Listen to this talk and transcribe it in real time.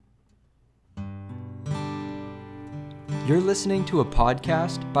You're listening to a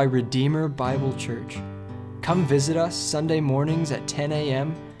podcast by Redeemer Bible Church. Come visit us Sunday mornings at 10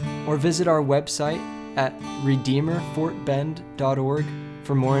 a.m. or visit our website at redeemerfortbend.org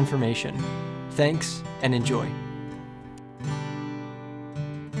for more information. Thanks and enjoy.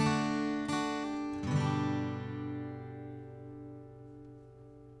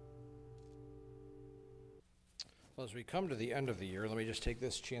 Well, as we come to the end of the year, let me just take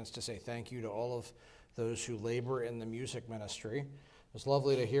this chance to say thank you to all of those who labor in the music ministry. It's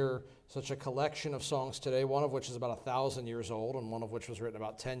lovely to hear such a collection of songs today, one of which is about 1,000 years old and one of which was written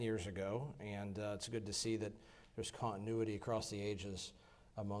about 10 years ago. And it's good to see that there's continuity across the ages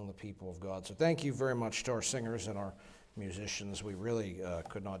among the people of God. So thank you very much to our singers and our musicians. We really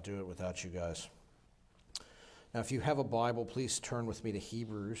could not do it without you guys. Now, if you have a Bible, please turn with me to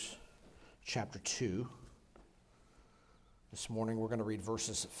Hebrews chapter 2. This morning we're going to read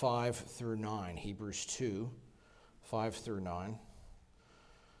verses 5 through 9, Hebrews 2, 5 through 9.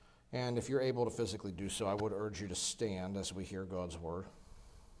 And if you're able to physically do so, I would urge you to stand as we hear God's word.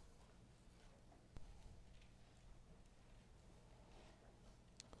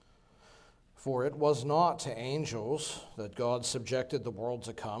 For it was not to angels that God subjected the world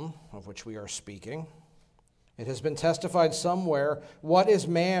to come, of which we are speaking. It has been testified somewhere, "What is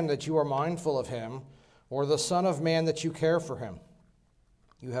man that you are mindful of him, or the Son of Man that you care for him?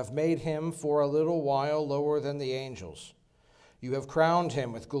 You have made him for a little while lower than the angels. You have crowned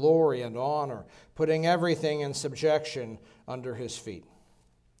him with glory and honor, putting everything in subjection under his feet."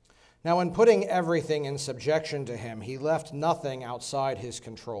 Now, in putting everything in subjection to him, he left nothing outside his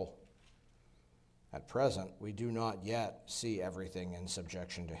control. At present, we do not yet see everything in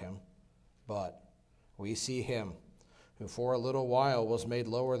subjection to him, but we see him who for a little while was made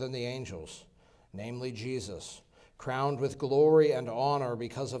lower than the angels, namely Jesus, crowned with glory and honor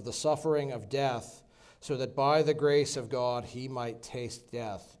because of the suffering of death, so that by the grace of God he might taste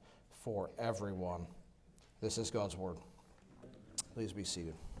death for everyone. This is God's word. Please be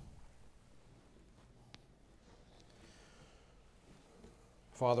seated.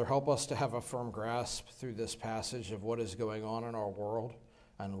 Father, help us to have a firm grasp through this passage of what is going on in our world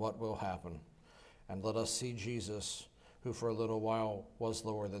and what will happen. And let us see Jesus, who for a little while was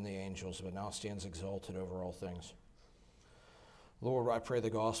lower than the angels, but now stands exalted over all things. Lord, I pray the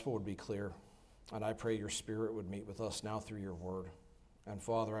gospel would be clear, and I pray your Spirit would meet with us now through your word. And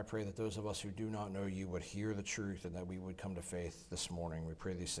Father, I pray that those of us who do not know you would hear the truth and that we would come to faith this morning. We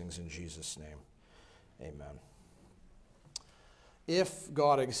pray these things in Jesus' name. Amen. If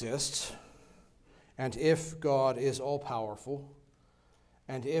God exists, and if God is all-powerful,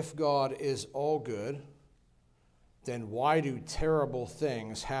 and if God is all good, then why do terrible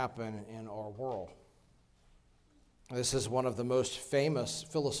things happen in our world? This is one of the most famous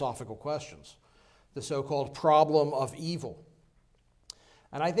philosophical questions, the so-called problem of evil.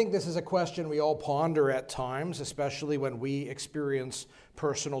 And I think this is a question we all ponder at times, especially when we experience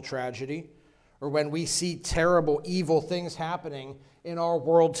personal tragedy or when we see terrible, evil things happening in our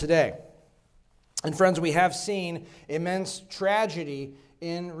world today. And friends, we have seen immense tragedy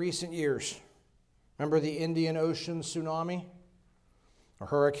in recent years. Remember the Indian Ocean tsunami, or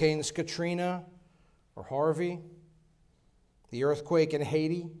Hurricanes Katrina, or Harvey, the earthquake in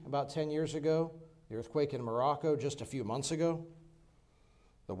Haiti about 10 years ago, the earthquake in Morocco just a few months ago,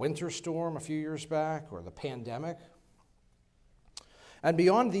 the winter storm a few years back, or the pandemic. And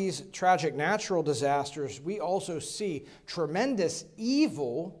beyond these tragic natural disasters, we also see tremendous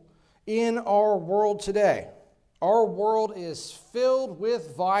evil in our world today. Our world is filled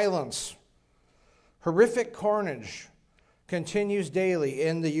with violence. Horrific carnage continues daily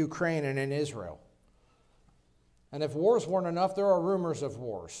in the Ukraine and in Israel. And if wars weren't enough, there are rumors of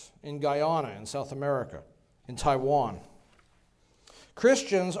wars in Guyana, in South America, in Taiwan.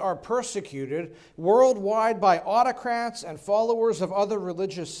 Christians are persecuted worldwide by autocrats and followers of other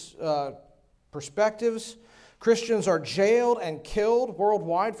religious perspectives. Christians are jailed and killed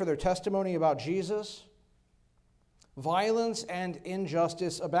worldwide for their testimony about Jesus. Violence and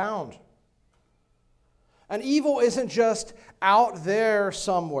injustice abound. And evil isn't just out there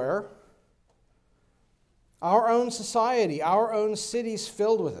somewhere. Our own society, our own city's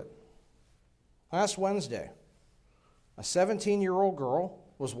filled with it. Last Wednesday, a 17-year-old girl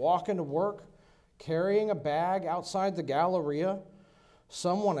was walking to work, carrying a bag outside the Galleria.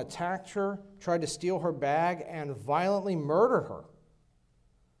 Someone attacked her, tried to steal her bag, and violently murdered her.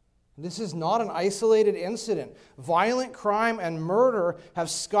 This is not an isolated incident. Violent crime and murder have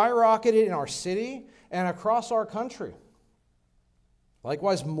skyrocketed in our city and across our country.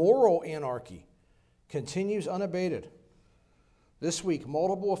 Likewise, moral anarchy continues unabated. This week,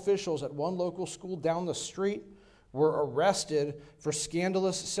 multiple officials at one local school down the street were arrested for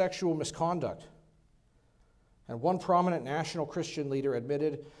scandalous sexual misconduct. And one prominent national Christian leader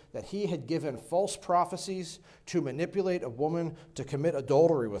admitted that he had given false prophecies to manipulate a woman to commit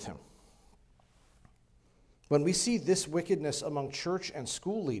adultery with him. When we see this wickedness among church and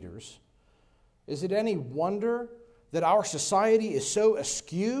school leaders, is it any wonder that our society is so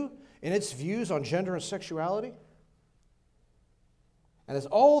askew in its views on gender and sexuality? And as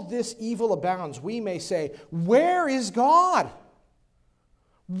all this evil abounds, we may say, where is God?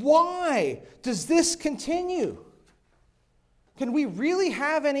 Why does this continue? Can we really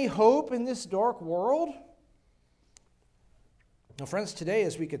have any hope in this dark world? Now, friends, today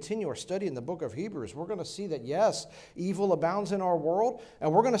as we continue our study in the book of Hebrews, we're going to see that, yes, evil abounds in our world,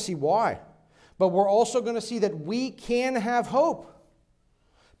 and we're going to see why. But we're also going to see that we can have hope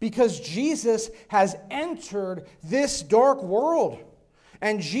because Jesus has entered this dark world,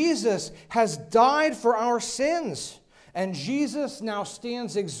 and Jesus has died for our sins. And Jesus now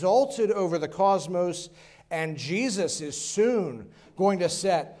stands exalted over the cosmos, and Jesus is soon going to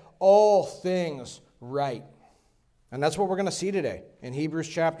set all things right. And that's what we're going to see today in Hebrews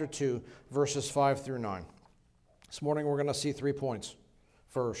chapter 2, verses 5 through 9. This morning we're going to see 3 points.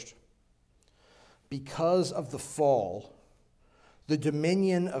 First, because of the fall, the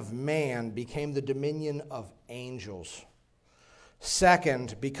dominion of man became the dominion of angels.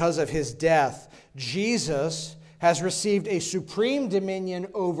 Second, because of his death, Jesus has received a supreme dominion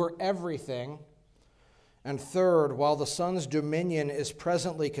over everything. And third, while the Son's dominion is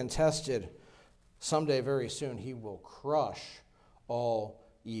presently contested, someday very soon he will crush all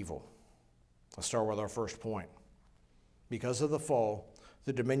evil. Let's start with our first point. Because of the fall,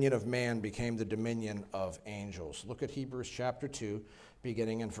 the dominion of man became the dominion of angels. Look at Hebrews chapter 2,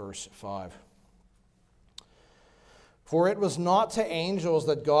 beginning in verse 5. For it was not to angels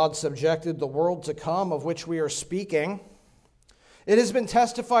that God subjected the world to come, of which we are speaking. It has been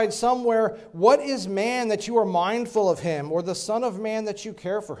testified somewhere, what is man that you are mindful of him, or the son of man that you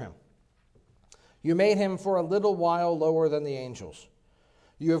care for him? You made him for a little while lower than the angels.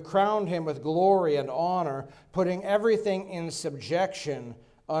 You have crowned him with glory and honor, putting everything in subjection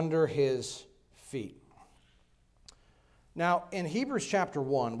under his feet. Now, in Hebrews chapter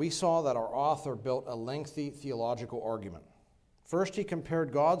 1, we saw that our author built a lengthy theological argument. First, he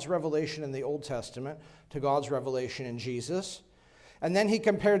compared God's revelation in the Old Testament to God's revelation in Jesus. And then he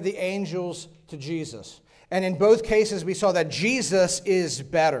compared the angels to Jesus. And in both cases, we saw that Jesus is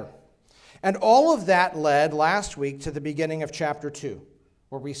better. And all of that led last week to the beginning of chapter 2,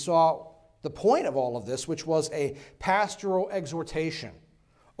 where we saw the point of all of this, which was a pastoral exhortation,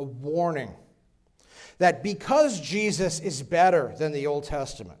 a warning, that because Jesus is better than the Old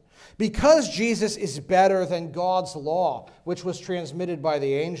Testament, because Jesus is better than God's law, which was transmitted by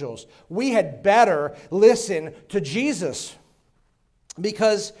the angels, we had better listen to Jesus.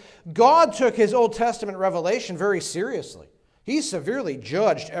 Because God took his Old Testament revelation very seriously. He severely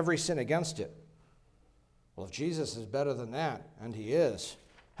judged every sin against it. Well, if Jesus is better than that, and he is,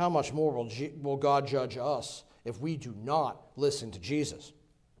 how much more will God judge us if we do not listen to Jesus?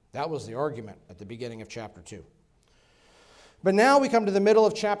 That was the argument at the beginning of chapter 2. But now we come to the middle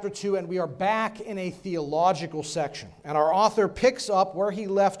of chapter 2, and we are back in a theological section. And our author picks up where he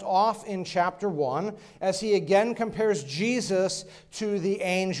left off in chapter 1 as he again compares Jesus to the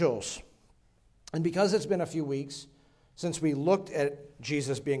angels. And because it's been a few weeks since we looked at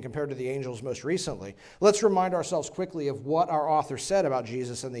Jesus being compared to the angels most recently, let's remind ourselves quickly of what our author said about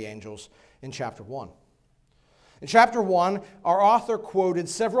Jesus and the angels in chapter 1. In chapter 1, our author quoted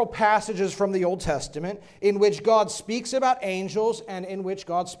several passages from the Old Testament in which God speaks about angels and in which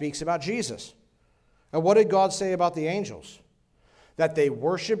God speaks about Jesus. And what did God say about the angels? That they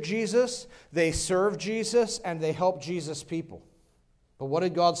worship Jesus, they serve Jesus, and they help Jesus' people. But what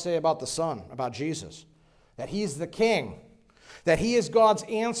did God say about the Son, about Jesus? That he's the King, that he is God's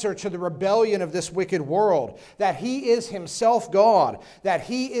answer to the rebellion of this wicked world, that he is himself God, that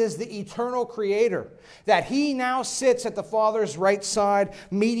he is the eternal creator, that he now sits at the Father's right side,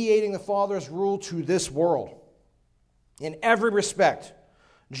 mediating the Father's rule to this world. In every respect,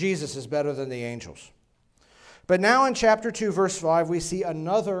 Jesus is better than the angels. But now in chapter 2, verse 5, we see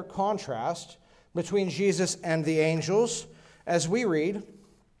another contrast between Jesus and the angels. As we read,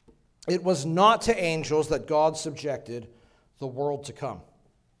 it was not to angels that God subjected the world to come.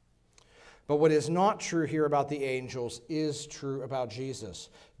 But what is not true here about the angels is true about Jesus.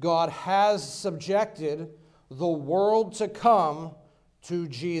 God has subjected the world to come to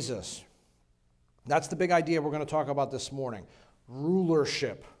Jesus. That's the big idea we're going to talk about this morning.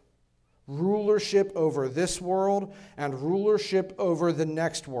 Rulership. Rulership over this world and rulership over the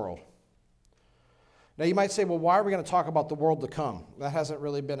next world. Now you might say, well, why are we going to talk about the world to come? That hasn't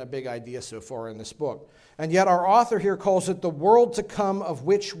really been a big idea so far in this book. And yet our author here calls it the world to come of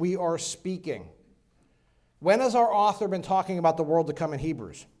which we are speaking. When has our author been talking about the world to come in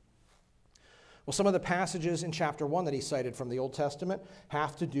Hebrews? Well, some of the passages in chapter 1 that he cited from the Old Testament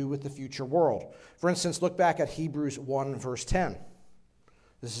have to do with the future world. For instance, look back at Hebrews 1, verse 10.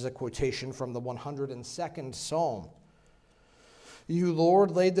 This is a quotation from the 102nd Psalm. You,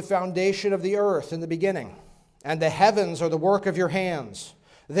 Lord, laid the foundation of the earth in the beginning, and the heavens are the work of your hands.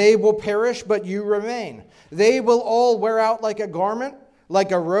 They will perish, but you remain. They will all wear out like a garment.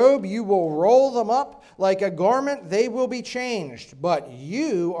 Like a robe, you will roll them up. Like a garment, they will be changed. But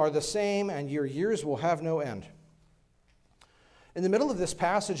you are the same, and your years will have no end. In the middle of this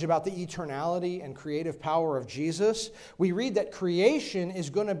passage about the eternality and creative power of Jesus, we read that creation is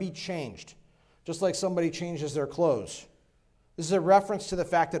going to be changed, just like somebody changes their clothes. This is a reference to the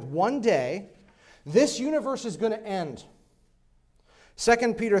fact that one day, this universe is going to end.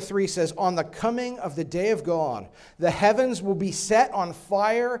 2 Peter 3 says, on the coming of the day of God, the heavens will be set on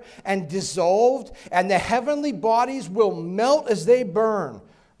fire and dissolved, and the heavenly bodies will melt as they burn.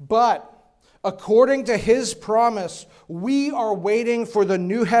 But according to his promise, we are waiting for the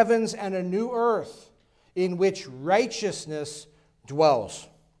new heavens and a new earth in which righteousness dwells.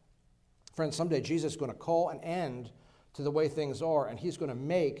 Friends, someday Jesus is going to call an end to the way things are, and he's going to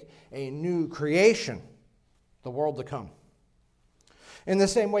make a new creation, the world to come. In the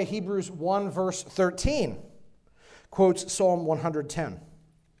same way, Hebrews 1 verse 13 quotes Psalm 110,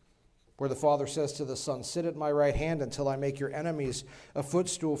 where the Father says to the Son, sit at my right hand until I make your enemies a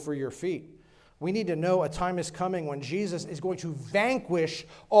footstool for your feet. We need to know a time is coming when Jesus is going to vanquish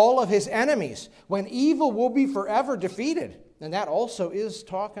all of his enemies, when evil will be forever defeated. And that also is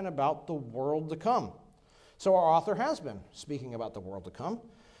talking about the world to come. So our author has been speaking about the world to come.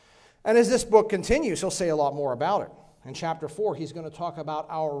 And as this book continues, he'll say a lot more about it. In chapter 4, he's going to talk about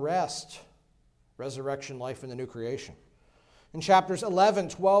our rest, resurrection, life, and the new creation. In chapters 11,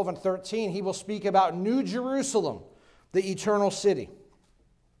 12, and 13, he will speak about New Jerusalem, the eternal city.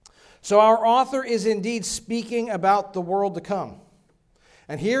 So our author is indeed speaking about the world to come.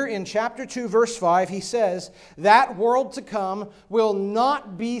 And here in chapter 2, verse 5, he says, that world to come will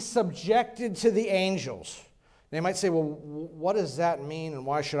not be subjected to the angels. They might say, well, what does that mean and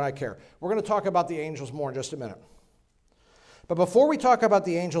why should I care? We're going to talk about the angels more in just a minute. But before we talk about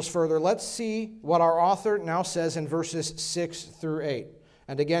the angels further, let's see what our author now says in verses 6 through 8.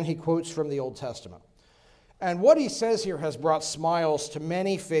 And again, he quotes from the Old Testament. And what he says here has brought smiles to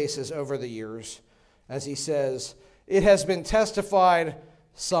many faces over the years, as he says, it has been testified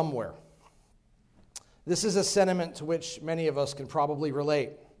somewhere. This is a sentiment to which many of us can probably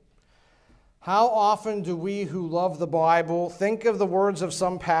relate. How often do we who love the Bible think of the words of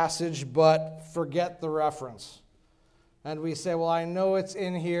some passage but forget the reference? And we say, well, I know it's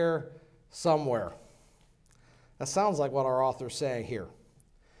in here somewhere. That sounds like what our author's saying here.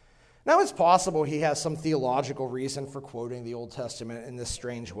 Now, it's possible he has some theological reason for quoting the Old Testament in this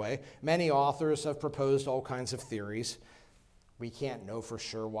strange way. Many authors have proposed all kinds of theories. We can't know for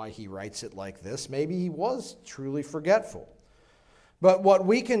sure why he writes it like this. Maybe he was truly forgetful. But what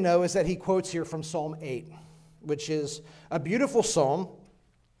we can know is that he quotes here from Psalm 8, which is a beautiful psalm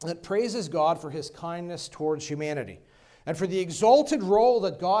that praises God for his kindness towards humanity and for the exalted role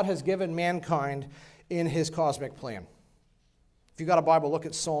that God has given mankind in his cosmic plan. If you've got a Bible, look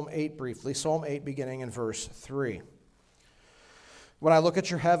at Psalm 8 briefly. Psalm 8 beginning in verse 3. When I look at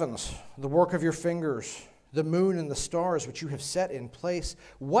your heavens, the work of your fingers, the moon and the stars which you have set in place,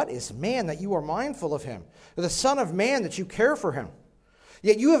 what is man that you are mindful of him? Or the son of man that you care for him?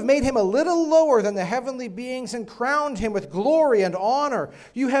 Yet you have made him a little lower than the heavenly beings and crowned him with glory and honor.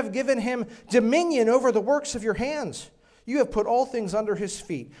 You have given him dominion over the works of your hands. You have put all things under his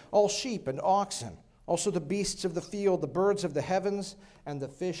feet, all sheep and oxen, also the beasts of the field, the birds of the heavens, and the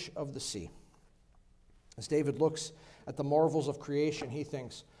fish of the sea. As David looks at the marvels of creation, he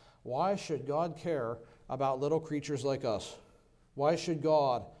thinks, why should God care about little creatures like us? Why should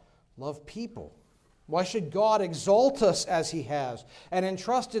God love people? Why should God exalt us as he has and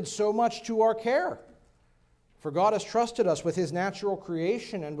entrusted so much to our care? For God has trusted us with his natural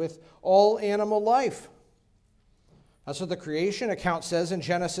creation and with all animal life. That's what the creation account says in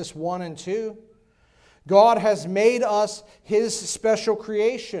Genesis 1 and 2. God has made us his special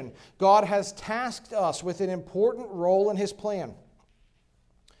creation. God has tasked us with an important role in his plan.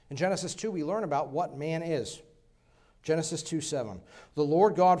 In Genesis 2, we learn about what man is. Genesis 2:7. The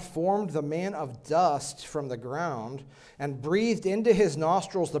Lord God formed the man of dust from the ground and breathed into his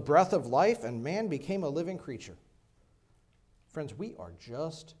nostrils the breath of life, and man became a living creature. Friends, we are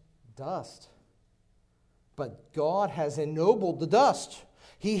just dust. But God has ennobled the dust.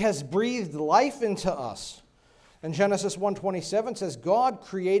 He has breathed life into us. And Genesis 1:27 says, God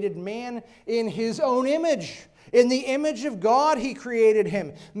created man in his own image. In the image of God, he created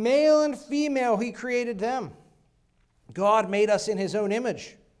him. Male and female, he created them. God made us in his own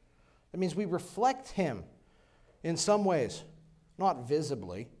image. That means we reflect him in some ways, not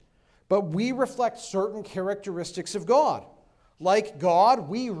visibly, but we reflect certain characteristics of God. Like God,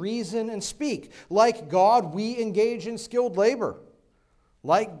 we reason and speak. Like God, we engage in skilled labor.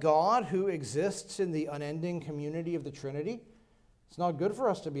 Like God, who exists in the unending community of the Trinity, it's not good for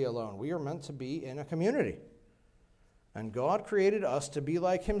us to be alone. We are meant to be in a community. And God created us to be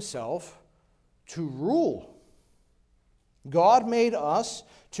like himself, to rule. God made us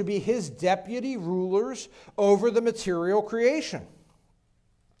to be his deputy rulers over the material creation.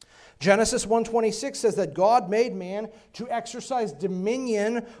 Genesis 1:26 says that God made man to exercise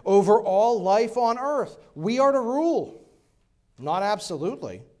dominion over all life on earth. We are to rule. Not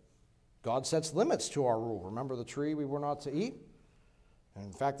absolutely. God sets limits to our rule. Remember the tree we were not to eat? And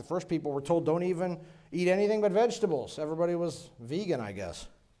in fact, the first people were told don't even eat anything but vegetables. Everybody was vegan, I guess.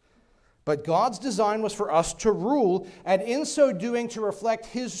 But God's design was for us to rule, and in so doing to reflect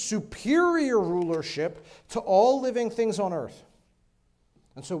his superior rulership to all living things on earth.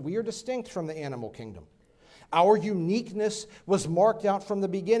 And so we are distinct from the animal kingdom. Our uniqueness was marked out from the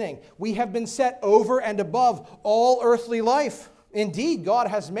beginning. We have been set over and above all earthly life. Indeed, God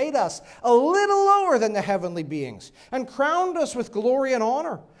has made us a little lower than the heavenly beings and crowned us with glory and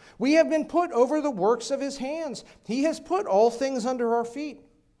honor. We have been put over the works of his hands. He has put all things under our feet.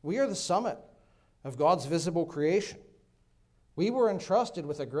 We are the summit of God's visible creation. We were entrusted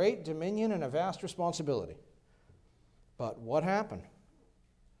with a great dominion and a vast responsibility. But what happened?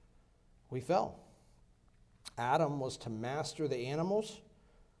 We fell. Adam was to master the animals.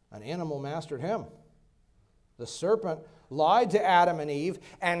 An animal mastered him. The serpent lied to Adam and Eve,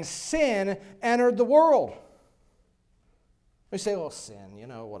 and sin entered the world. We say, well, sin,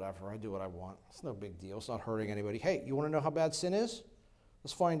 whatever. I do what I want. It's no big deal. It's not hurting anybody. Hey, you want to know how bad sin is?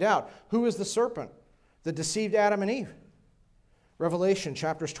 Let's find out. Who is the serpent that deceived Adam and Eve? Revelation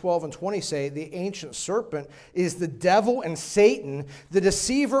chapters 12 and 20 say the ancient serpent is the devil and Satan, the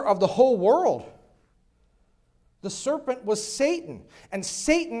deceiver of the whole world. The serpent was Satan, and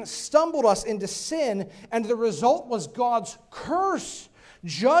Satan stumbled us into sin, and the result was God's curse,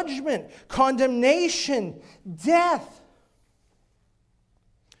 judgment, condemnation, death.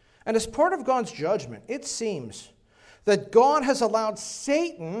 And as part of God's judgment, it seems that God has allowed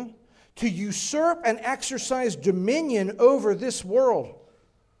Satan to usurp and exercise dominion over this world.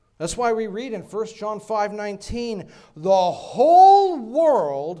 That's why we read in 1 John 5:19, the whole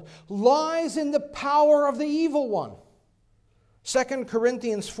world lies in the power of the evil one. 2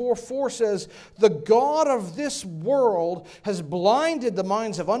 Corinthians 4:4 says, the God of this world has blinded the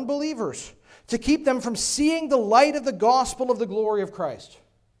minds of unbelievers to keep them from seeing the light of the gospel of the glory of Christ.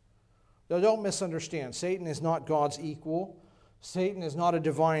 Now, don't misunderstand. Satan is not God's equal. Satan is not a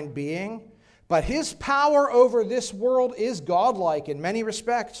divine being. But his power over this world is godlike in many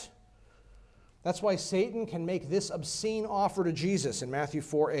respects. That's why Satan can make this obscene offer to Jesus in Matthew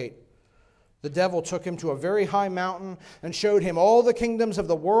 4:8. The devil took him to a very high mountain and showed him all the kingdoms of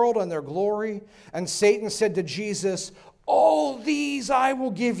the world and their glory. And Satan said to Jesus, all these I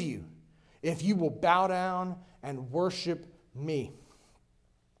will give you if you will bow down and worship me.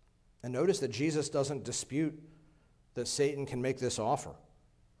 And notice that Jesus doesn't dispute that Satan can make this offer.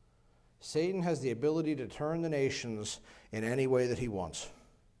 Satan has the ability to turn the nations in any way that he wants.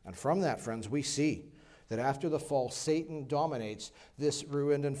 And from that, friends, we see that after the fall, Satan dominates this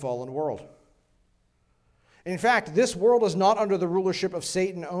ruined and fallen world. In fact, this world is not under the rulership of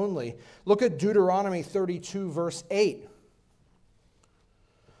Satan only. Look at Deuteronomy 32, verse 8.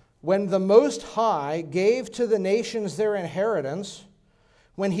 When the Most High gave to the nations their inheritance,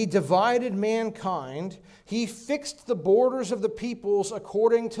 when he divided mankind, he fixed the borders of the peoples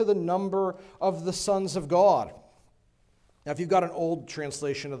according to the number of the sons of God. Now, if you've got an old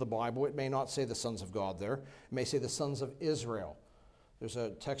translation of the Bible, it may not say the sons of God there. It may say the sons of Israel. There's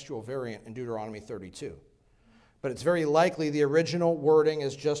a textual variant in Deuteronomy 32. But it's very likely the original wording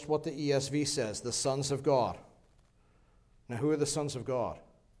is just what the ESV says, the sons of God. Now, who are the sons of God?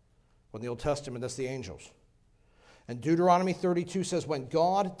 Well, in the Old Testament, that's the angels. And Deuteronomy 32 says, when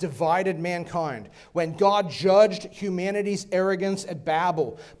God divided mankind, when God judged humanity's arrogance at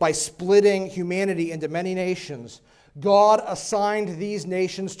Babel by splitting humanity into many nations, God assigned these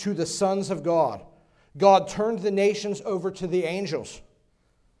nations to the sons of God. God turned the nations over to the angels.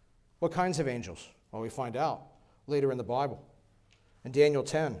 What kinds of angels? Well, we find out later in the Bible. In Daniel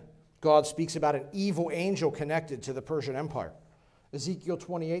 10, God speaks about an evil angel connected to the Persian Empire. Ezekiel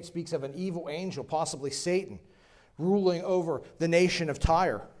 28 speaks of an evil angel, possibly Satan, ruling over the nation of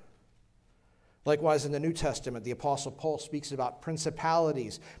Tyre. Likewise, in the New Testament, the Apostle Paul speaks about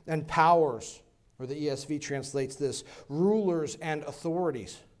principalities and powers, or the ESV translates this, rulers and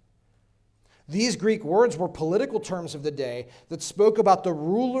authorities. These Greek words were political terms of the day that spoke about the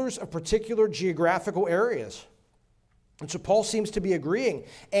rulers of particular geographical areas. And so Paul seems to be agreeing.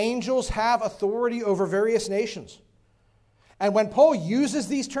 Angels have authority over various nations. And when Paul uses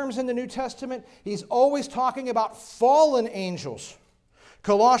these terms in the New Testament, he's always talking about fallen angels.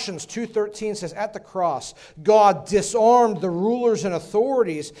 Colossians 2:13 says, at the cross, God disarmed the rulers and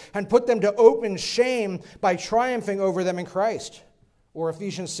authorities and put them to open shame by triumphing over them in Christ. Or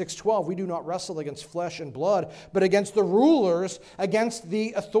Ephesians 6:12, we do not wrestle against flesh and blood, but against the rulers, against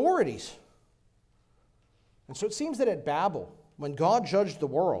the authorities. And so it seems that at Babel, when God judged the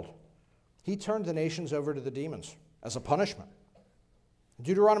world, he turned the nations over to the demons as a punishment.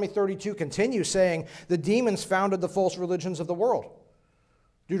 Deuteronomy 32 continues saying, the demons founded the false religions of the world.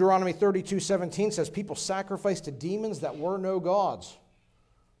 Deuteronomy 32:17 says, people sacrificed to demons that were no gods.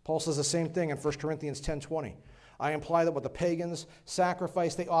 Paul says the same thing in 1 Corinthians 10:20. I imply that what the pagans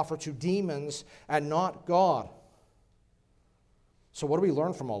sacrifice, they offer to demons and not God. So what do we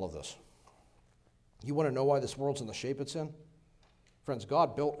learn from all of this? You want to know why this world's in the shape it's in? Friends,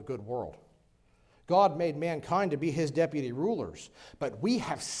 God built a good world. God made mankind to be his deputy rulers. But we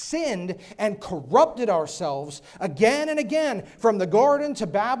have sinned and corrupted ourselves again and again, from the garden to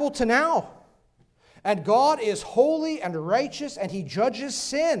Babel to now. And God is holy and righteous, and he judges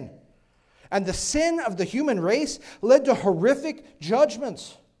sin. And the sin of the human race led to horrific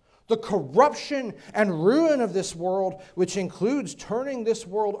judgments. The corruption and ruin of this world, which includes turning this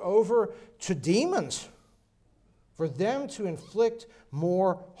world over to demons for them to inflict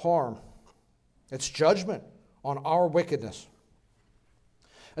more harm. It's judgment on our wickedness.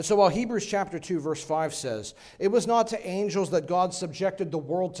 And so while Hebrews chapter 2 verse 5 says, it was not to angels that God subjected the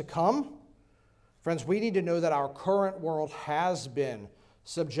world to come, friends, we need to know that our current world has been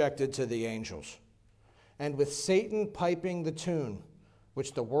subjected to the angels. And with Satan piping the tune,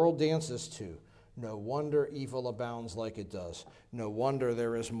 which the world dances to, no wonder evil abounds like it does. No wonder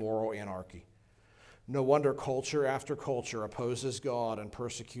there is moral anarchy. No wonder culture after culture opposes God and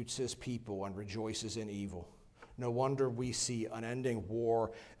persecutes his people and rejoices in evil. No wonder we see unending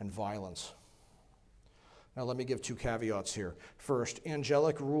war and violence. Now let me give two caveats here. First,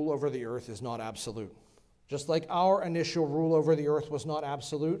 angelic rule over the earth is not absolute. Just like our initial rule over the earth was not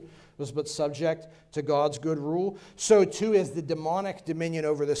absolute, was but subject to God's good rule, so too is the demonic dominion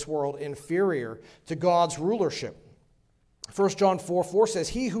over this world inferior to God's rulership. 1 John 4:4 says,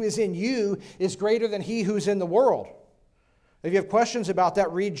 he who is in you is greater than he who's in the world. If you have questions about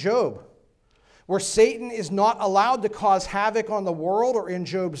that, read Job, where Satan is not allowed to cause havoc on the world or in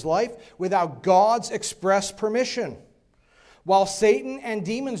Job's life without God's express permission. While Satan and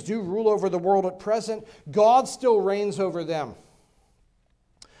demons do rule over the world at present, God still reigns over them.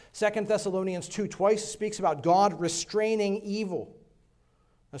 2 Thessalonians 2 twice speaks about God restraining evil.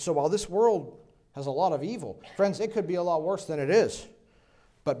 And so while this world has a lot of evil, friends, it could be a lot worse than it is.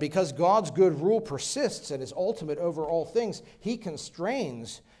 But because God's good rule persists and is ultimate over all things, he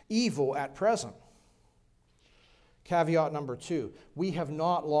constrains evil at present. Caveat number 2, we have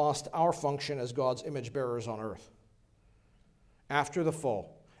not lost our function as God's image bearers on earth. After the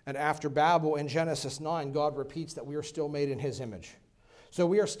fall and after Babel in Genesis 9, God repeats that we are still made in his image. So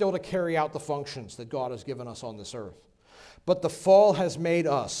we are still to carry out the functions that God has given us on this earth. But the fall has made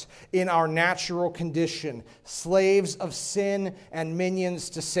us, in our natural condition, slaves of sin and minions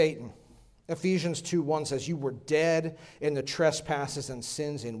to Satan. Ephesians 2:1 says, you were dead in the trespasses and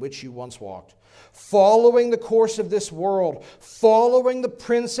sins in which you once walked, following the course of this world, following the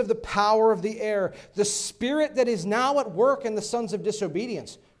prince of the power of the air, the spirit that is now at work in the sons of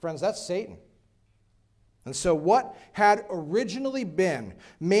disobedience. Friends, that's Satan. And so what had originally been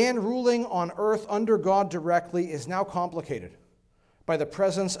man ruling on earth under God directly is now complicated by the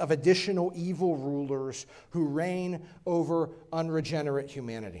presence of additional evil rulers who reign over unregenerate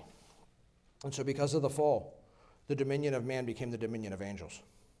humanity. And so because of the fall, the dominion of man became the dominion of angels.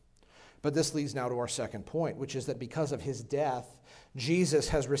 But this leads now to our second point, which is that because of his death, Jesus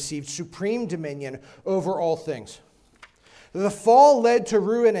has received supreme dominion over all things. The fall led to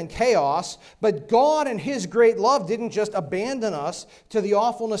ruin and chaos, but God in his great love didn't just abandon us to the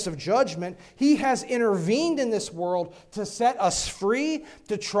awfulness of judgment. He has intervened in this world to set us free,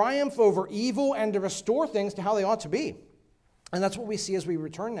 to triumph over evil, and to restore things to how they ought to be. And that's what we see as we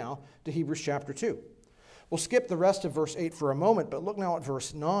return now to Hebrews chapter 2. We'll skip the rest of verse 8 for a moment, but look now at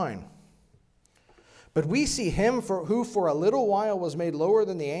verse 9. But we see him who for a little while was made lower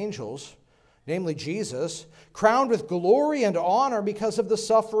than the angels, namely Jesus, crowned with glory and honor because of the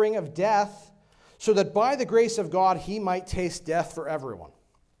suffering of death, so that by the grace of God he might taste death for everyone.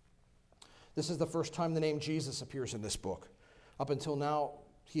 This is the first time the name Jesus appears in this book. Up until now,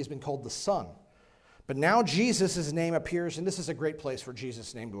 he has been called the Son. But now Jesus' name appears, and this is a great place for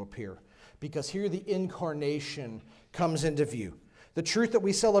Jesus' name to appear, because here the incarnation comes into view. The truth that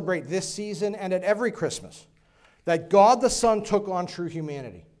we celebrate this season and at every Christmas, that God the Son took on true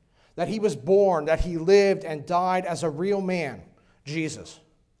humanity, that he was born, that he lived and died as a real man, Jesus.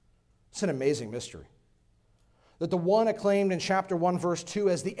 It's an amazing mystery. That the one acclaimed in chapter 1, verse 2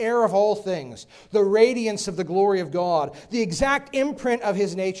 as the heir of all things, the radiance of the glory of God, the exact imprint of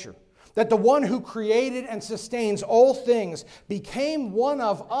his nature, that the one who created and sustains all things became one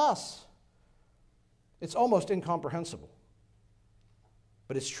of us. It's almost incomprehensible.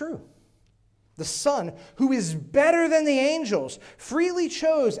 But it's true. The Son, who is better than the angels, freely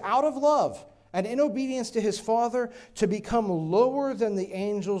chose out of love and in obedience to his Father to become lower than the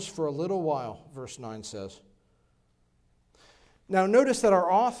angels for a little while, verse 9 says. Now notice that our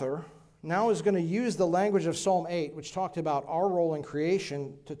author now is going to use the language of Psalm 8, which talked about our role in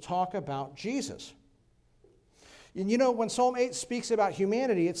creation, to talk about Jesus. And you know, when Psalm 8 speaks about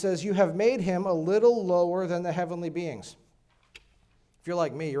humanity, it says, you have made him a little lower than the heavenly beings. If you're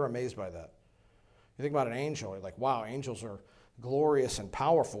like me, you're amazed by that. You think about an angel, you're like, wow, angels are glorious and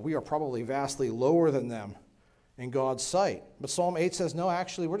powerful. We are probably vastly lower than them in God's sight. But Psalm 8 says, no,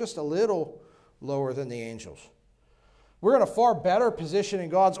 actually, we're just a little lower than the angels. We're in a far better position in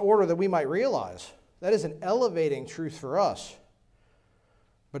God's order than we might realize. That is an elevating truth for us.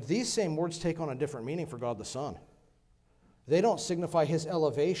 But these same words take on a different meaning for God the Son. They don't signify his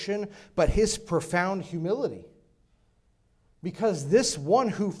elevation, but his profound humility. Because this one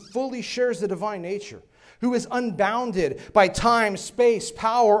who fully shares the divine nature, who is unbounded by time, space,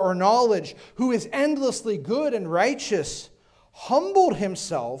 power, or knowledge, who is endlessly good and righteous, humbled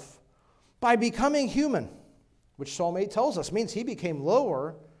himself by becoming human, which Psalm 8 tells us means he became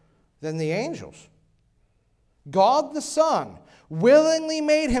lower than the angels. God the Son willingly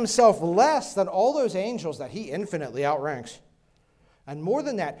made himself less than all those angels that he infinitely outranks. And more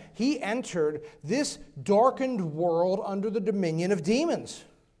than that, he entered this darkened world under the dominion of demons.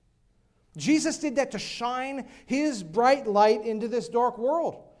 Jesus did that to shine his bright light into this dark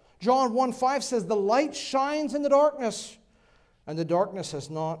world. John 1:5 says, the light shines in the darkness, and the darkness has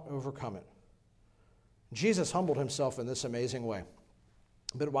not overcome it. Jesus humbled himself in this amazing way.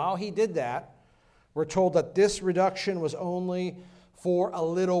 But while he did that, we're told that this reduction was only for a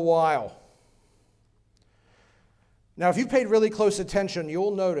little while. Now, if you've paid really close attention,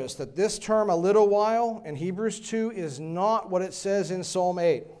 you'll notice that this term, a little while, in Hebrews 2 is not what it says in Psalm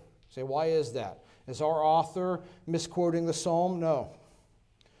 8. You say, why is that? Is our author misquoting the psalm? No.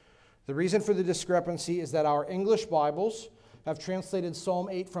 The reason for the discrepancy is that our English Bibles have translated Psalm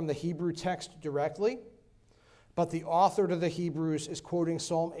 8 from the Hebrew text directly, but the author to the Hebrews is quoting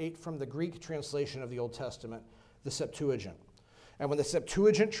Psalm 8 from the Greek translation of the Old Testament, the Septuagint. And when the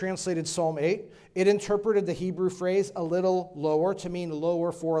Septuagint translated Psalm 8, it interpreted the Hebrew phrase a little lower to mean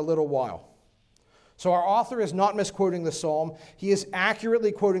lower for a little while. So our author is not misquoting the psalm. He is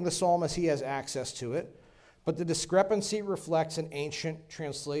accurately quoting the psalm as he has access to it, but the discrepancy reflects an ancient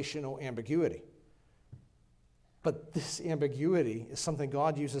translational ambiguity. But this ambiguity is something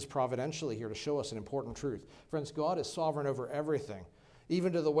God uses providentially here to show us an important truth. Friends, God is sovereign over everything,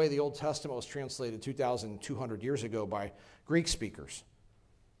 even to the way the Old Testament was translated 2,200 years ago by Greek speakers.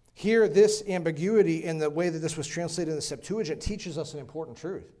 Here, this ambiguity in the way that this was translated in the Septuagint teaches us an important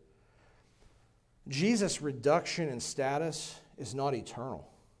truth. Jesus' reduction in status is not eternal.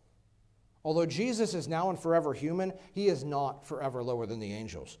 Although Jesus is now and forever human, he is not forever lower than the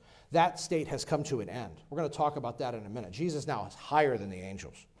angels. That state has come to an end. We're going to talk about that in a minute. Jesus now is higher than the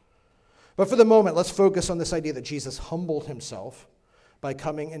angels. But for the moment, let's focus on this idea that Jesus humbled himself by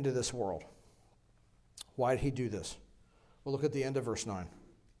coming into this world. Why did he do this? Well, look at the end of verse 9.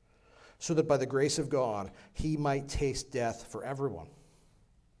 So that by the grace of God, he might taste death for everyone.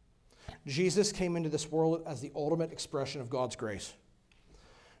 Jesus came into this world as the ultimate expression of God's grace.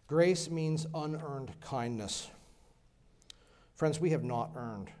 Grace means unearned kindness. Friends, we have not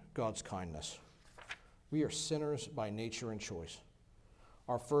earned God's kindness. We are sinners by nature and choice.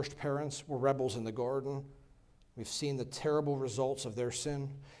 Our first parents were rebels in the garden. We've seen the terrible results of their sin,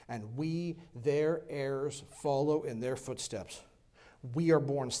 and we, their heirs, follow in their footsteps. We are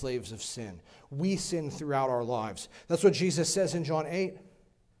born slaves of sin. We sin throughout our lives. That's what Jesus says in John 8.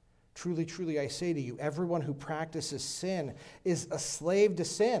 Truly, truly, I say to you, everyone who practices sin is a slave to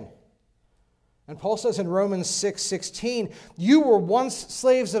sin. And Paul says in Romans 6:16, you were once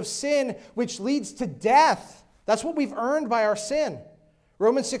slaves of sin, which leads to death. That's what we've earned by our sin.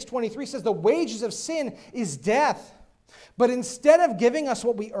 Romans 6:23 says the wages of sin is death. But instead of giving us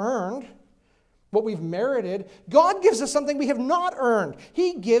what we earned, what we've merited, God gives us something we have not earned.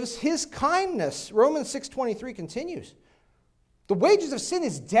 He gives his kindness. Romans 6:23 continues. The wages of sin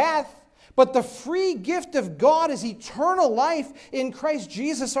is death, but the free gift of God is eternal life in Christ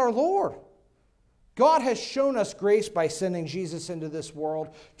Jesus our Lord. God has shown us grace by sending Jesus into this world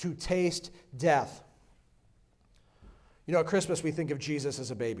to taste death. You know, at Christmas we think of Jesus as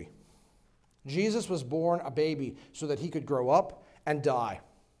a baby. Jesus was born a baby so that he could grow up and die.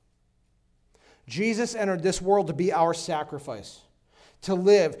 Jesus entered this world to be our sacrifice, to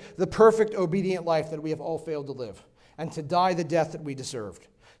live the perfect obedient life that we have all failed to live, and to die the death that we deserved,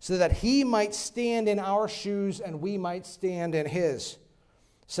 so that he might stand in our shoes and we might stand in his.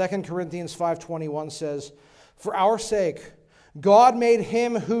 2 Corinthians 5:21 says, for our sake, God made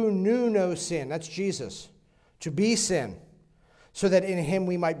him who knew no sin, that's Jesus, to be sin, so that in him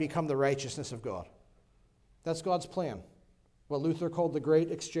we might become the righteousness of God. That's God's plan, what Luther called the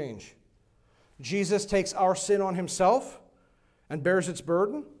great exchange. Jesus takes our sin on himself and bears its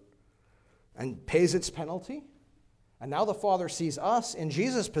burden and pays its penalty. And now the Father sees us in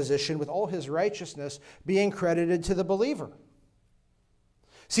Jesus' position with all his righteousness being credited to the believer.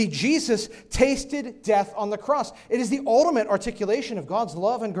 See, Jesus tasted death on the cross. It is the ultimate articulation of God's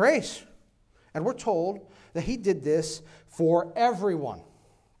love and grace. And we're told that he did this for everyone.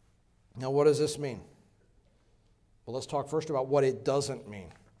 Now, what does this mean? Well, let's talk first about what it doesn't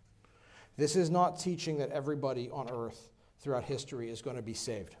mean. This is not teaching that everybody on earth throughout history is going to be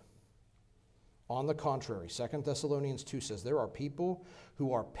saved. On the contrary, 2 Thessalonians 2 says there are people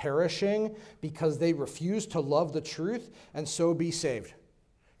who are perishing because they refuse to love the truth and so be saved.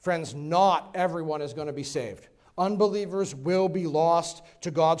 Friends, not everyone is going to be saved. Unbelievers will be lost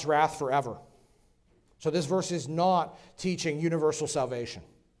to God's wrath forever. So this verse is not teaching universal salvation.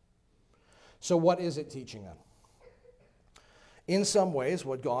 So what is it teaching then? In some ways,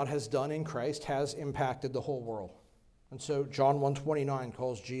 what God has done in Christ has impacted the whole world. And so John 1:29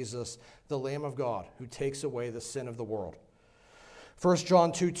 calls Jesus the Lamb of God who takes away the sin of the world. 1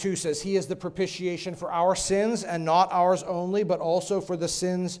 John 2:2 says, he is the propitiation for our sins, and not ours only, but also for the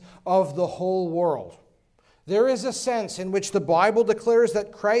sins of the whole world. There is a sense in which the Bible declares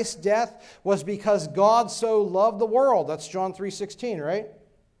that Christ's death was because God so loved the world. That's John 3:16, right?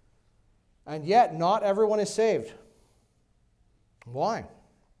 And yet, not everyone is saved. Why?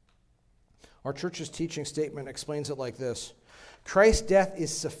 Our church's teaching statement explains it like this. Christ's death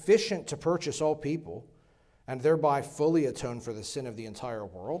is sufficient to purchase all people and thereby fully atone for the sin of the entire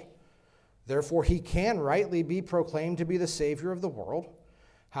world. Therefore, he can rightly be proclaimed to be the Savior of the world.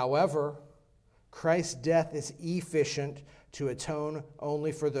 However, Christ's death is efficient to atone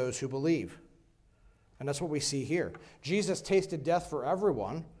only for those who believe. And that's what we see here. Jesus tasted death for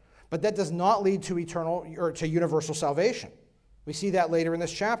everyone, but that does not lead to eternal or to universal salvation. We see that later in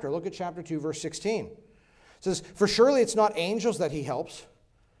this chapter. Look at chapter 2, verse 16. It says, for surely it's not angels that he helps.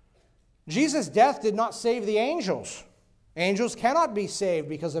 Jesus' death did not save the angels. Angels cannot be saved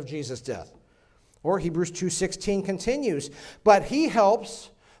because of Jesus' death. Or Hebrews 2:16 continues, but he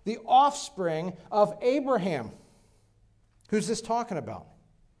helps the offspring of Abraham. Who's this talking about?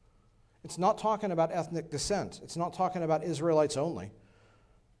 It's not talking about ethnic descent. It's not talking about Israelites only.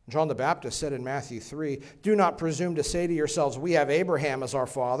 John the Baptist said in Matthew 3, do not presume to say to yourselves, we have Abraham as our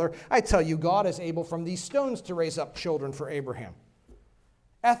father. I tell you, God is able from these stones to raise up children for Abraham.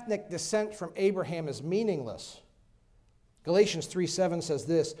 Ethnic descent from Abraham is meaningless. Galatians 3:7 says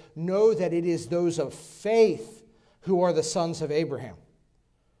this, know that it is those of faith who are the sons of Abraham.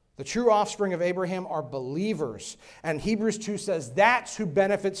 The true offspring of Abraham are believers. And Hebrews 2 says that's who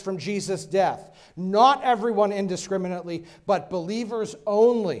benefits from Jesus' death. Not everyone indiscriminately, but believers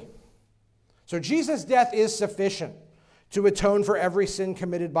only. So Jesus' death is sufficient to atone for every sin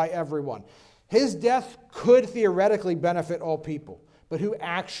committed by everyone. His death could theoretically benefit all people. But who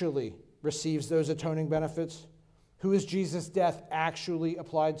actually receives those atoning benefits? Who is Jesus' death actually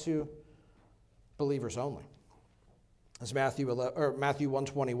applied to? Believers only. As Matthew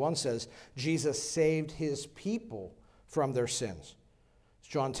 1:21 says, Jesus saved his people from their sins. As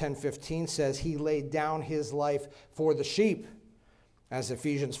John 10:15 says, he laid down his life for the sheep. As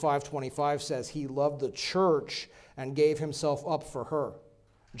Ephesians 5:25 says, he loved the church and gave himself up for her.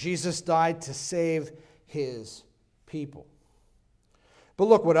 Jesus died to save his people. But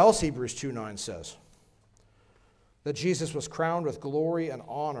look what else Hebrews 2:9 says. that Jesus was crowned with glory and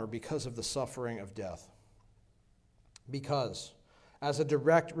honor because of the suffering of death. Because, as a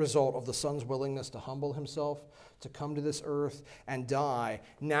direct result of the Son's willingness to humble himself, to come to this earth and die,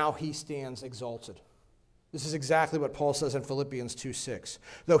 now he stands exalted. This is exactly what Paul says in Philippians 2:6.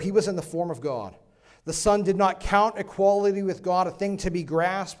 Though he was in the form of God, the Son did not count equality with God a thing to be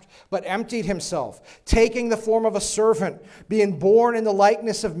grasped, but emptied himself, taking the form of a servant, being born in the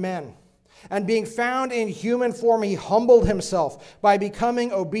likeness of men. And being found in human form, he humbled himself by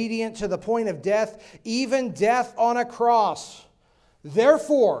becoming obedient to the point of death, even death on a cross.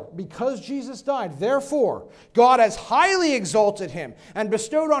 Therefore, because Jesus died, therefore, God has highly exalted him and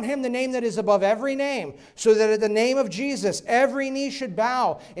bestowed on him the name that is above every name, so that at the name of Jesus every knee should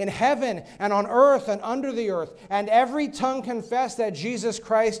bow in heaven and on earth and under the earth, and every tongue confess that Jesus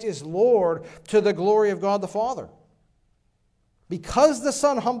Christ is Lord, to the glory of God the Father. Because the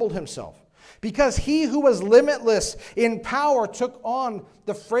Son humbled himself, because he who was limitless in power took on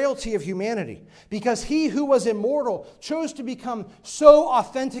the frailty of humanity, because he who was immortal chose to become so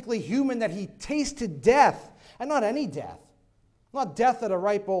authentically human that he tasted death, and not any death, not death at a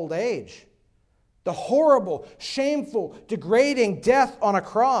ripe old age, the horrible, shameful, degrading death on a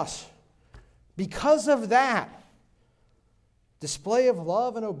cross. Because of that display of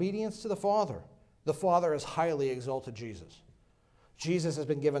love and obedience to the Father has highly exalted Jesus. Jesus has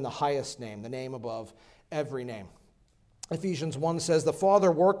been given the highest name, the name above every name. Ephesians 1 says, the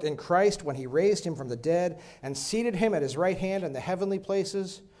Father worked in Christ when he raised him from the dead and seated him at his right hand in the heavenly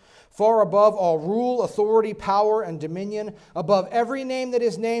places, far above all rule, authority, power, and dominion, above every name that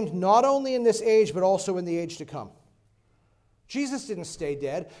is named, not only in this age, but also in the age to come. Jesus didn't stay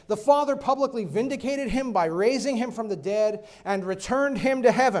dead. The Father publicly vindicated him by raising him from the dead and returned him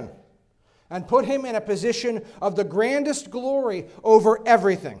to heaven, and put him in a position of the grandest glory over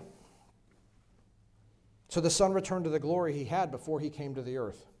everything. So the Son returned to the glory he had before he came to the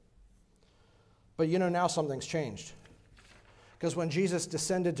earth. But now something's changed. Because when Jesus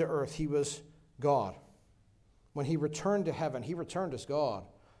descended to earth, he was God. When he returned to heaven, he returned as God.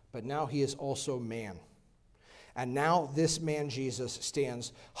 But now he is also man. And now this man, Jesus,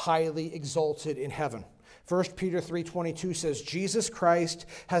 stands highly exalted in heaven. 1 Peter 3:22 says, Jesus Christ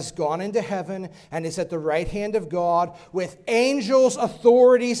has gone into heaven and is at the right hand of God, with angels,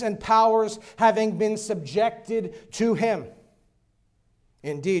 authorities, and powers having been subjected to him.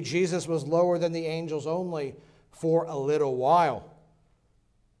 Indeed, Jesus was lower than the angels only for a little while.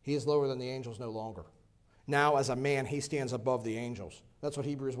 He is lower than the angels no longer. Now, as a man, he stands above the angels. That's what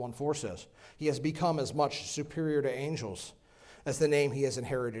Hebrews 1:4 says. He has become as much superior to angels as the name he has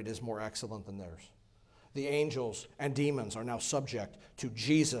inherited is more excellent than theirs. The angels and demons are now subject to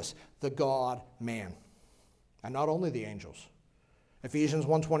Jesus, the God-man. And not only the angels. Ephesians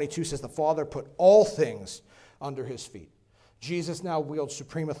 1:22 says the Father put all things under his feet. Jesus now wields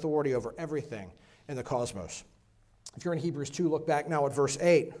supreme authority over everything in the cosmos. If you're in Hebrews 2, look back now at verse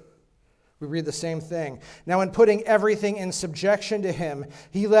 8. We read the same thing. Now in putting everything in subjection to him,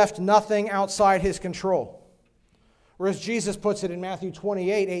 he left nothing outside his control. Or as Jesus puts it in Matthew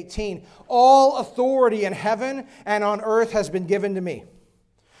 28:18, all authority in heaven and on earth has been given to me.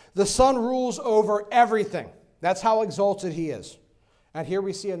 The Son rules over everything. That's how exalted he is. And here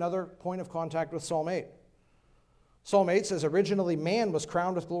we see another point of contact with Psalm 8. Psalm 8 says, originally man was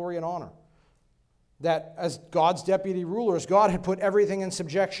crowned with glory and honor. That as God's deputy rulers, God had put everything in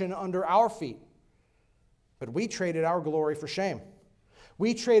subjection under our feet. But we traded our glory for shame.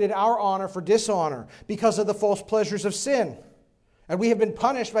 We traded our honor for dishonor because of the false pleasures of sin. And we have been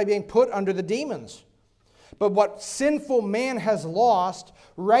punished by being put under the demons. But what sinful man has lost,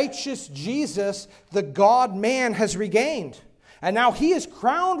 righteous Jesus, the God-man, has regained. And now he is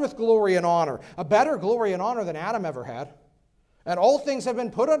crowned with glory and honor, a better glory and honor than Adam ever had. And all things have been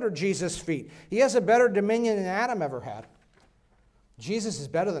put under Jesus' feet. He has a better dominion than Adam ever had. Jesus is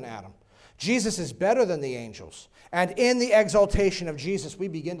better than Adam. Jesus is better than the angels. And in the exaltation of Jesus, we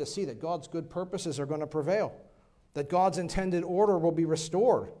begin to see that God's good purposes are going to prevail, that God's intended order will be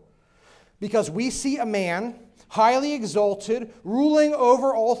restored. Because we see a man highly exalted, ruling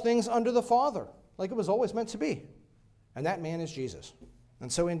over all things under the Father, like it was always meant to be. And that man is Jesus.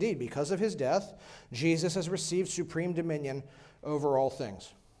 And so indeed, because of his death, Jesus has received supreme dominion over all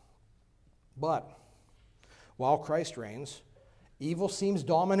things. But while Christ reigns, evil seems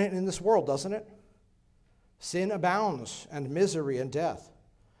dominant in this world, doesn't it? Sin abounds, and misery and death.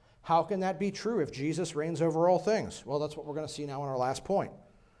 How can that be true if Jesus reigns over all things? Well, that's what we're going to see now in our last point.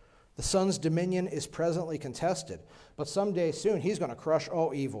 The Son's dominion is presently contested, but someday soon he's going to crush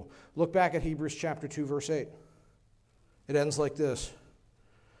all evil. Look back at Hebrews chapter 2, verse 8. It ends like this.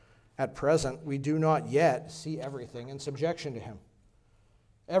 At present, we do not yet see everything in subjection to him.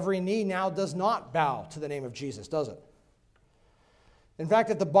 Every knee now does not bow to the name of Jesus, does it? In fact,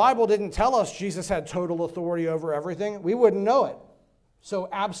 if the Bible didn't tell us Jesus had total authority over everything, we wouldn't know it. So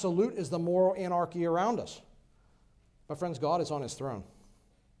absolute is the moral anarchy around us. But friends, God is on his throne.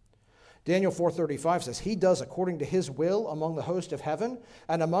 Daniel 4:35 says, he does according to his will among the host of heaven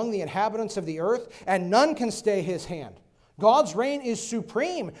and among the inhabitants of the earth, and none can stay his hand. God's reign is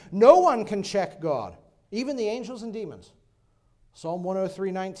supreme. No one can check God, even the angels and demons. Psalm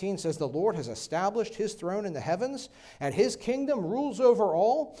 103:19 says, the Lord has established his throne in the heavens, and his kingdom rules over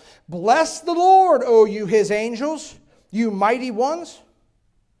all. Bless the Lord, O you his angels, you mighty ones.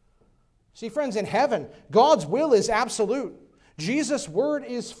 See, friends, in heaven, God's will is absolute. Jesus' word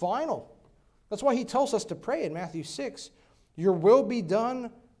is final. That's why he tells us to pray in Matthew 6, your will be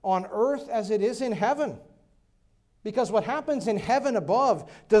done on earth as it is in heaven. Because what happens in heaven above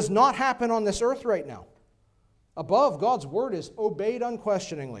does not happen on this earth right now. Above, God's word is obeyed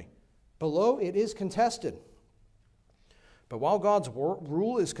unquestioningly. Below, it is contested. But while God's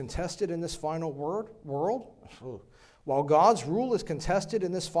rule is contested in this final world, while God's rule is contested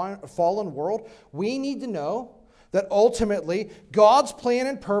in this fallen world, we need to know that ultimately God's plan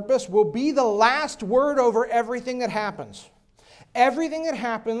and purpose will be the last word over everything that happens. Everything that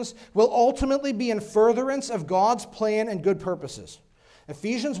happens will ultimately be in furtherance of God's plan and good purposes.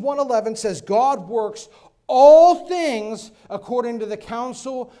 Ephesians 1:11 says, God works all things according to the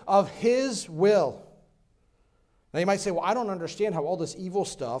counsel of his will. Now you might say, well, I don't understand how all this evil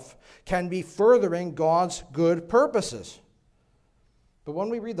stuff can be furthering God's good purposes. But when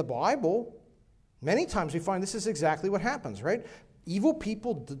we read the Bible, many times we find this is exactly what happens, right? Evil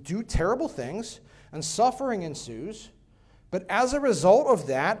people do terrible things, and suffering ensues. But as a result of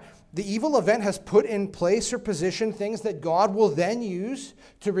that, the evil event has put in place or positioned things that God will then use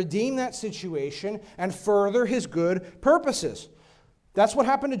to redeem that situation and further his good purposes. That's what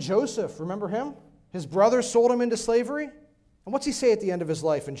happened to Joseph. Remember him? His brothers sold him into slavery. And what's he say at the end of his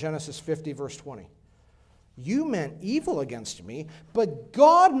life in Genesis 50, verse 20? You meant evil against me, but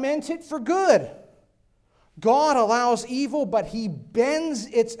God meant it for good. God allows evil, but he bends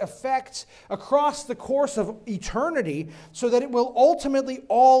its effects across the course of eternity so that it will ultimately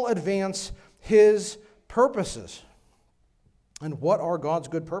all advance his purposes. And what are God's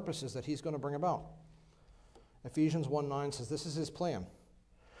good purposes that he's going to bring about? Ephesians 1:9 says this is his plan.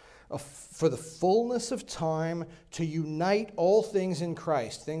 For the fullness of time to unite all things in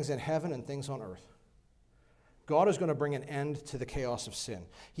Christ, things in heaven and things on earth. God is going to bring an end to the chaos of sin.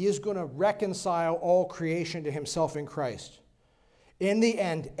 He is going to reconcile all creation to himself in Christ. In the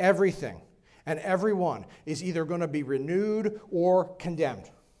end, everything and everyone is either going to be renewed or condemned.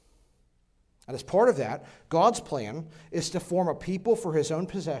 And as part of that, God's plan is to form a people for his own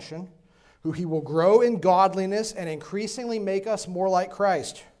possession, who he will grow in godliness and increasingly make us more like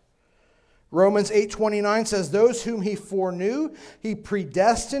Christ. Romans 8:29 says, those whom he foreknew, he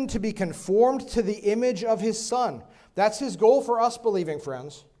predestined to be conformed to the image of his Son. That's his goal for us believing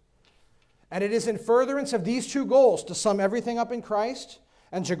friends. And it is in furtherance of these two goals, to sum everything up in Christ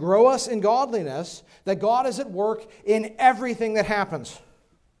and to grow us in godliness, that God is at work in everything that happens.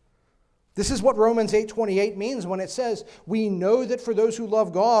 This is what Romans 8:28 means when it says, we know that for those who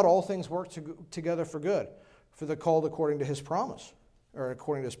love God, all things work together for good, for the called according to his promise, or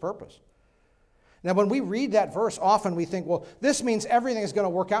according to his purpose. Now, when we read that verse, often we think, well, this means everything is going to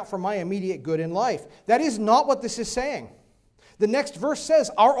work out for my immediate good in life. That is not what this is saying. The next verse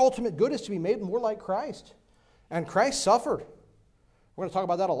says our ultimate good is to be made more like Christ. And Christ suffered. We're going to talk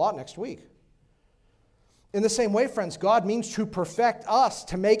about that a lot next week. In the same way, friends, God means to perfect us,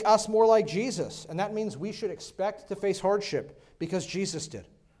 to make us more like Jesus. And that means we should expect to face hardship because Jesus did.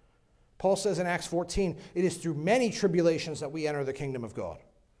 Paul says in Acts 14, it is through many tribulations that we enter the kingdom of God.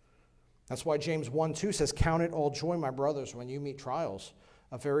 That's why James 1:2 says, count it all joy, my brothers, when you meet trials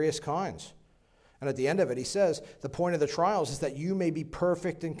of various kinds. And at the end of it, he says, the point of the trials is that you may be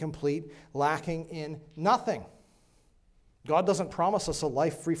perfect and complete, lacking in nothing. God doesn't promise us a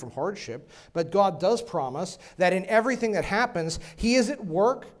life free from hardship, but God does promise that in everything that happens, he is at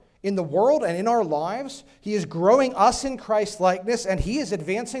work in the world and in our lives. He is growing us in Christ's likeness, and he is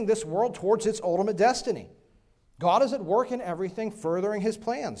advancing this world towards its ultimate destiny. God is at work in everything, furthering his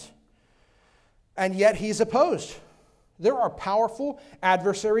plans. And yet he's opposed. There are powerful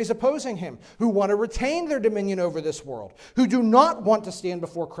adversaries opposing him who want to retain their dominion over this world, who do not want to stand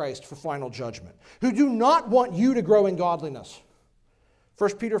before Christ for final judgment, who do not want you to grow in godliness.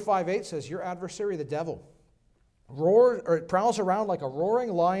 1 Peter 5:8 says, your adversary, the devil, prowls around like a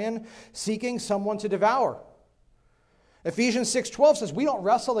roaring lion seeking someone to devour. Ephesians 6:12 says we don't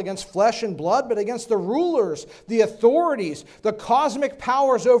wrestle against flesh and blood, but against the rulers, the authorities, the cosmic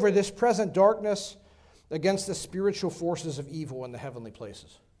powers over this present darkness, against the spiritual forces of evil in the heavenly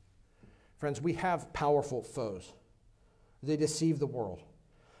places. Friends, we have powerful foes. They deceive the world.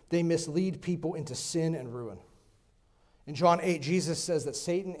 They mislead people into sin and ruin. In John 8, Jesus says that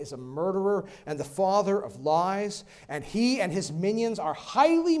Satan is a murderer and the father of lies, and he and his minions are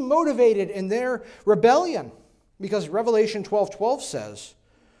highly motivated in their rebellion. Because Revelation 12:12 says,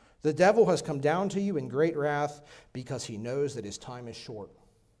 the devil has come down to you in great wrath because he knows that his time is short.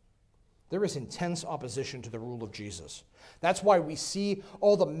 There is intense opposition to the rule of Jesus. That's why we see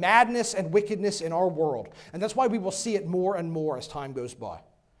all the madness and wickedness in our world. And that's why we will see it more and more as time goes by.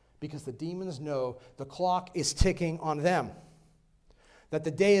 Because the demons know the clock is ticking on them. That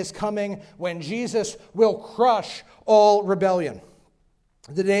the day is coming when Jesus will crush all rebellion.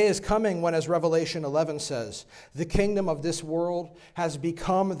 The day is coming when, as Revelation 11 says, the kingdom of this world has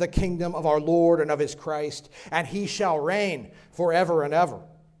become the kingdom of our Lord and of his Christ, and he shall reign forever and ever.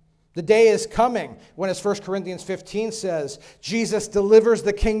 The day is coming when, as 1 Corinthians 15 says, Jesus delivers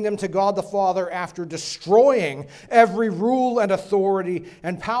the kingdom to God the Father after destroying every rule and authority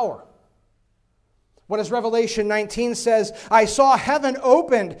and power. When, as Revelation 19 says, I saw heaven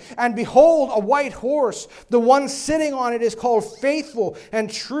opened, and behold, a white horse. The one sitting on it is called Faithful and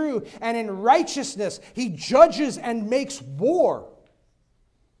True, and in righteousness he judges and makes war.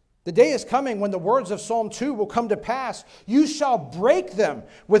 The day is coming when the words of Psalm 2 will come to pass. You shall break them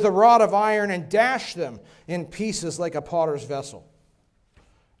with a rod of iron and dash them in pieces like a potter's vessel.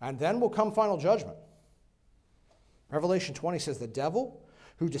 And then will come final judgment. Revelation 20 says, the devil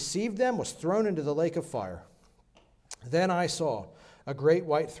who deceived them was thrown into the lake of fire. Then I saw a great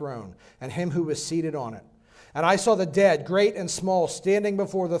white throne, and him who was seated on it. And I saw the dead, great and small, standing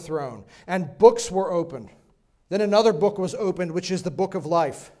before the throne, and books were opened. Then another book was opened, which is the book of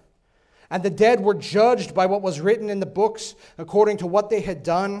life. And the dead were judged by what was written in the books, according to what they had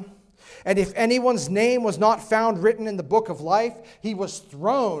done. And if anyone's name was not found written in the book of life, he was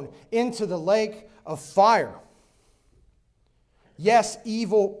thrown into the lake of fire. Yes,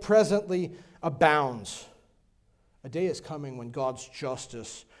 evil presently abounds. A day is coming when God's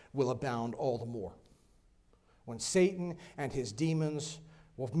justice will abound all the more. When Satan and his demons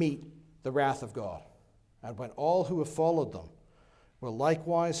will meet the wrath of God. And when all who have followed them will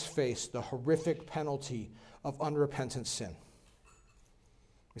likewise face the horrific penalty of unrepentant sin.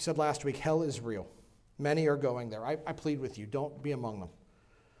 We said last week, hell is real. Many are going there. I plead with you, don't be among them.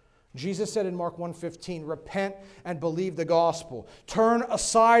 Jesus said in Mark 1:15, repent and believe the gospel. Turn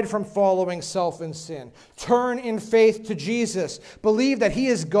aside from following self and sin. Turn in faith to Jesus. Believe that he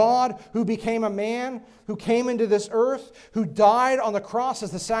is God who became a man, who came into this earth, who died on the cross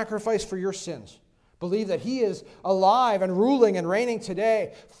as the sacrifice for your sins. Believe that he is alive and ruling and reigning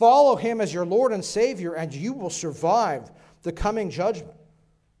today. Follow him as your Lord and Savior, and you will survive the coming judgment.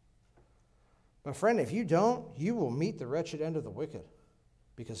 But friend, if you don't, you will meet the wretched end of the wicked,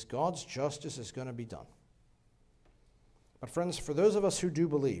 because God's justice is going to be done. But friends, for those of us who do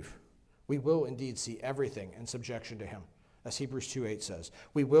believe, we will indeed see everything in subjection to him. As Hebrews 2:8 says,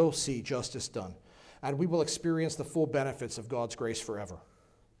 we will see justice done, and we will experience the full benefits of God's grace forever.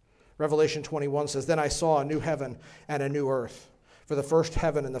 Revelation 21 says, then I saw a new heaven and a new earth, for the first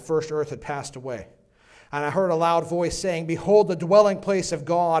heaven and the first earth had passed away. And I heard a loud voice saying, behold, the dwelling place of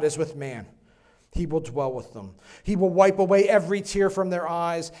God is with man. He will dwell with them. He will wipe away every tear from their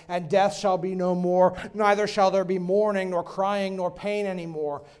eyes, and death shall be no more. Neither shall there be mourning, nor crying, nor pain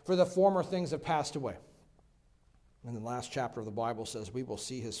anymore, for the former things have passed away. And the last chapter of the Bible says, we will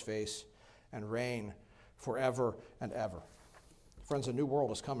see his face and reign forever and ever. Friends, a new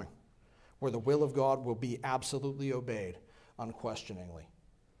world is coming, where the will of God will be absolutely obeyed unquestioningly,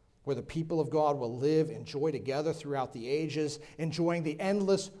 where the people of God will live in joy together throughout the ages, enjoying the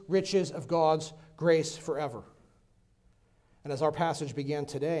endless riches of God's grace forever. And as our passage began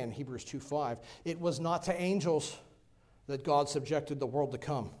today in Hebrews 2:5, it was not to angels that God subjected the world to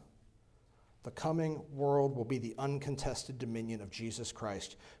come. The coming world will be the uncontested dominion of Jesus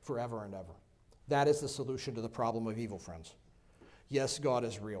Christ forever and ever. That is the solution to the problem of evil, friends. Yes, God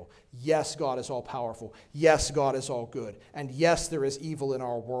is real. Yes, God is all-powerful. Yes, God is all good. And yes, there is evil in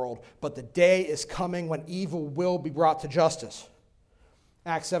our world. But the day is coming when evil will be brought to justice.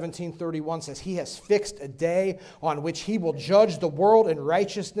 Acts 17:31 says, he has fixed a day on which he will judge the world in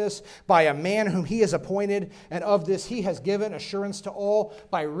righteousness by a man whom he has appointed, and of this he has given assurance to all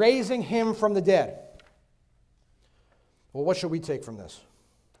by raising him from the dead. Well, what should we take from this?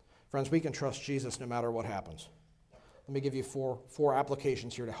 Friends, we can trust Jesus no matter what happens. Let me give you four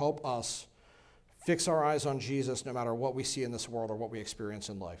applications here to help us Fix our eyes on Jesus no matter what we see in this world or what we experience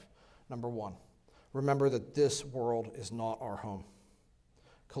in life. Number one, remember that this world is not our home.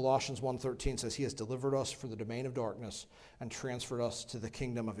 Colossians 1:13 says he has delivered us from the domain of darkness and transferred us to the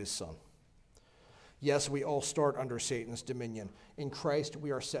kingdom of his Son. Yes, we all start under Satan's dominion. In Christ,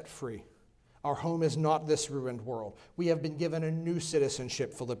 we are set free. Our home is not this ruined world. We have been given a new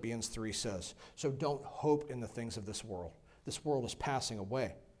citizenship, Philippians 3 says. So don't hope in the things of this world. This world is passing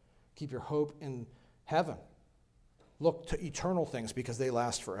away. Keep your hope in heaven. Look to eternal things because they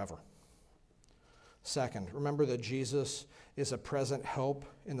last forever. Second, remember that Jesus is a present help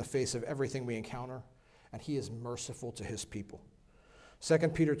in the face of everything we encounter, and he is merciful to his people. 2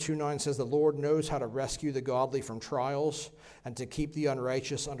 Peter 2:9 says, the Lord knows how to rescue the godly from trials and to keep the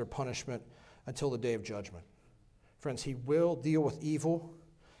unrighteous under punishment until the day of judgment. Friends, he will deal with evil,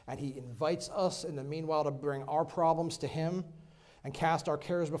 and he invites us in the meanwhile to bring our problems to him and cast our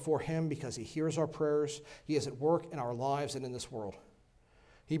cares before him because he hears our prayers. He is at work in our lives and in this world.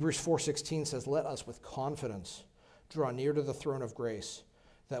 Hebrews 4:16 says, let us with confidence draw near to the throne of grace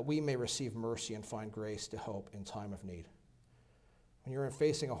that we may receive mercy and find grace to help in time of need. When you're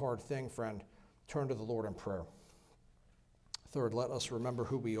facing a hard thing, friend, turn to the Lord in prayer. Third, let us remember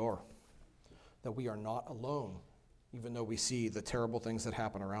who we are, that we are not alone, even though we see the terrible things that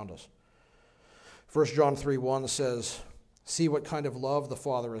happen around us. 1 John 3:1 says, see what kind of love the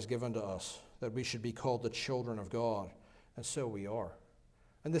Father has given to us, that we should be called the children of God, and so we are.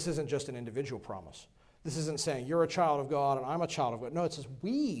 And this isn't just an individual promise. This isn't saying you're a child of God and I'm a child of God. No, it says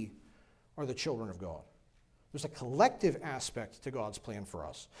we are the children of God. There's a collective aspect to God's plan for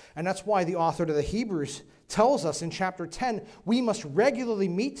us. And that's why the author to the Hebrews tells us in chapter 10, we must regularly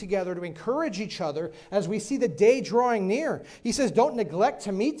meet together to encourage each other as we see the day drawing near. He says, don't neglect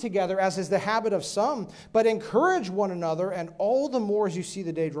to meet together as is the habit of some, but encourage one another, and all the more as you see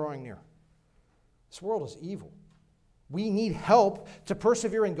the day drawing near. This world is evil. We need help to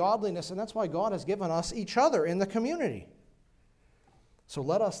persevere in godliness, and that's why God has given us each other in the community. So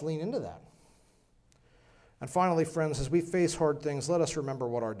let us lean into that. And finally, friends, as we face hard things, let us remember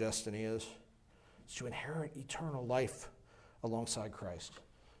what our destiny is. It's to inherit eternal life alongside Christ,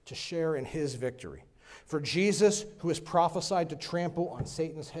 to share in his victory. For Jesus, who is prophesied to trample on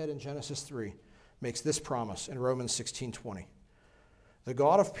Satan's head in Genesis 3, makes this promise in Romans 16:20. The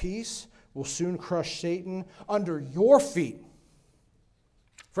God of peace will soon crush Satan under your feet.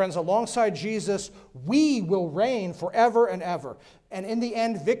 Friends, alongside Jesus, we will reign forever and ever. And in the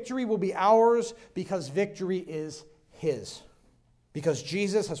end, victory will be ours because victory is his. Because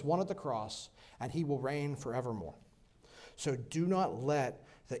Jesus has won at the cross, and he will reign forevermore. So do not let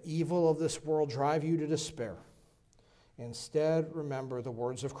the evil of this world drive you to despair. Instead, remember the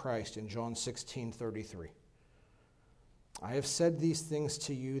words of Christ in John 16:33. I have said these things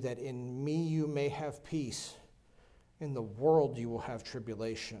to you that in me you may have peace. In the world you will have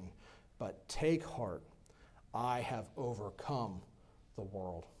tribulation, but take heart, I have overcome the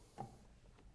world.